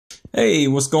Hey,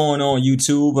 what's going on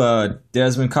YouTube?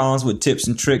 Desmond Collins with tips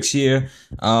and tricks here.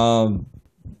 Not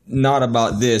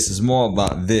about this, it's more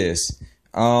about this.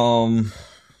 Mother's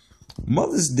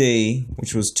Day,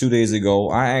 which was 2 days ago,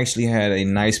 I actually had a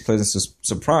nice, pleasant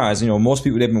surprise. You know, most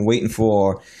people they've been waiting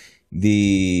for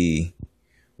the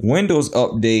Windows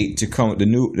update to come,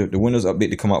 the Windows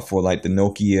update to come up for like the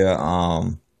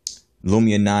Nokia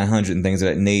Lumia 900 and things of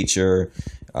that nature.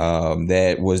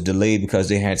 That was delayed because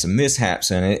they had some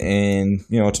mishaps in it. And,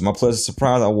 you know, to my pleasant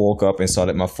surprise, I woke up and saw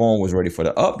that my phone was ready for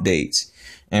the updates.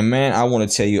 And man, I want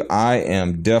to tell you, I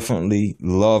am definitely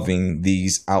loving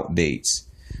these updates.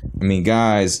 I mean,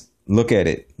 guys, look at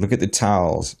it. Look at the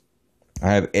tiles. I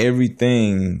have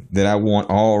everything that I want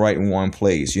all right in one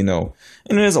place, you know.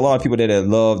 And there's a lot of people that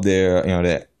love their, you know,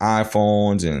 their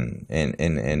iPhones and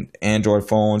Android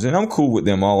phones, and I'm cool with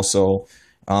them also.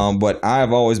 But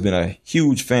I've always been a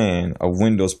huge fan of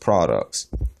Windows products.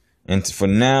 And for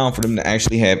them to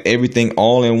actually have everything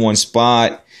all in one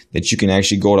spot, that you can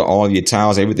actually go to all of your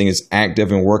tiles, everything is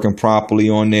active and working properly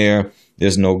on there.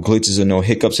 There's no glitches or no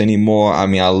hiccups anymore. I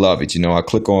mean, I love it. You know, I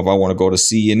click on, if I want to go to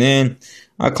CNN,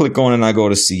 I click on and I go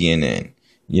to CNN.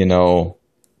 You know,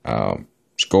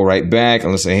 just go right back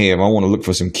and let's say, hey, if I want to look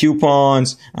for some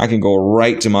coupons, I can go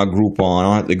right to my Groupon. I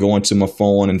don't have to go into my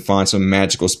phone and find some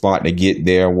magical spot to get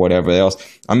there or whatever else.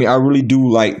 I mean, I really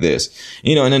do like this.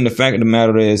 You know, and then the fact of the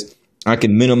matter is I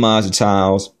can minimize the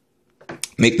tiles,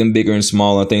 make them bigger and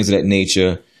smaller, things of that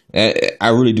nature. I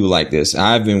really do like this.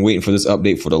 I've been waiting for this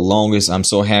update for the longest. I'm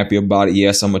so happy about it.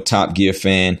 Yes, I'm a Top Gear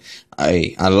fan.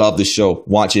 I love the show.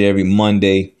 Watch it every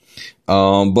Monday.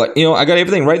 But, you know, I got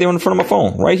everything right there in front of my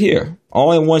phone, right here,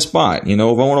 all in one spot. You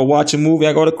know, if I want to watch a movie,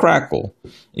 I go to Crackle.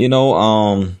 You know,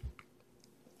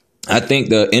 I think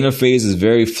the interface is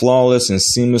very flawless and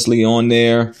seamlessly on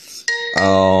there.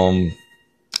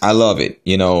 I love it.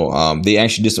 You know, they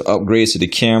actually did some upgrades to the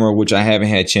camera, which I haven't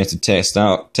had a chance to test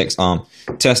out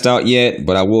yet,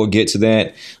 but I will get to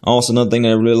that. Also, another thing that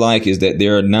I really like is that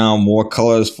there are now more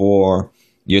colors for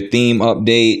your theme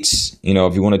updates. You know,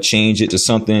 if you want to change it to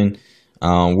something,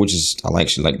 which is, I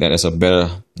actually like that. That's a better,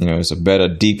 you know, it's a better,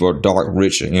 deeper, dark,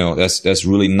 richer. You know, that's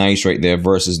really nice right there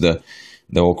versus the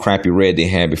old crappy red they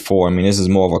had before. I mean, this is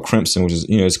more of a crimson, which is,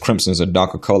 you know, crimson is a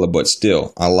darker color, but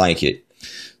still, I like it.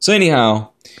 So anyhow,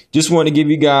 just wanted to give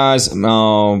you guys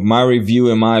my review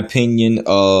and my opinion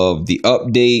of the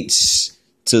updates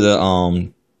to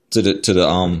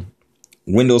the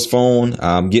Windows Phone.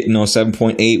 Getting on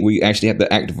 7.8, we actually have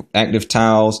the active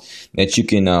tiles that you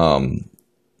can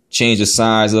change the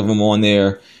size of them on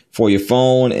there for your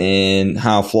phone, and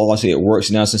how flawlessly it works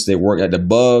now since they work at the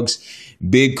bugs.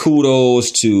 Big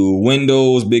kudos to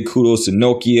Windows, big kudos to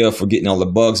Nokia for getting all the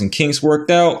bugs and kinks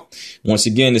worked out. Once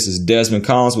again, this is Desmond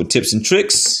Collins with tips and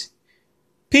tricks.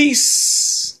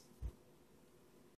 Peace.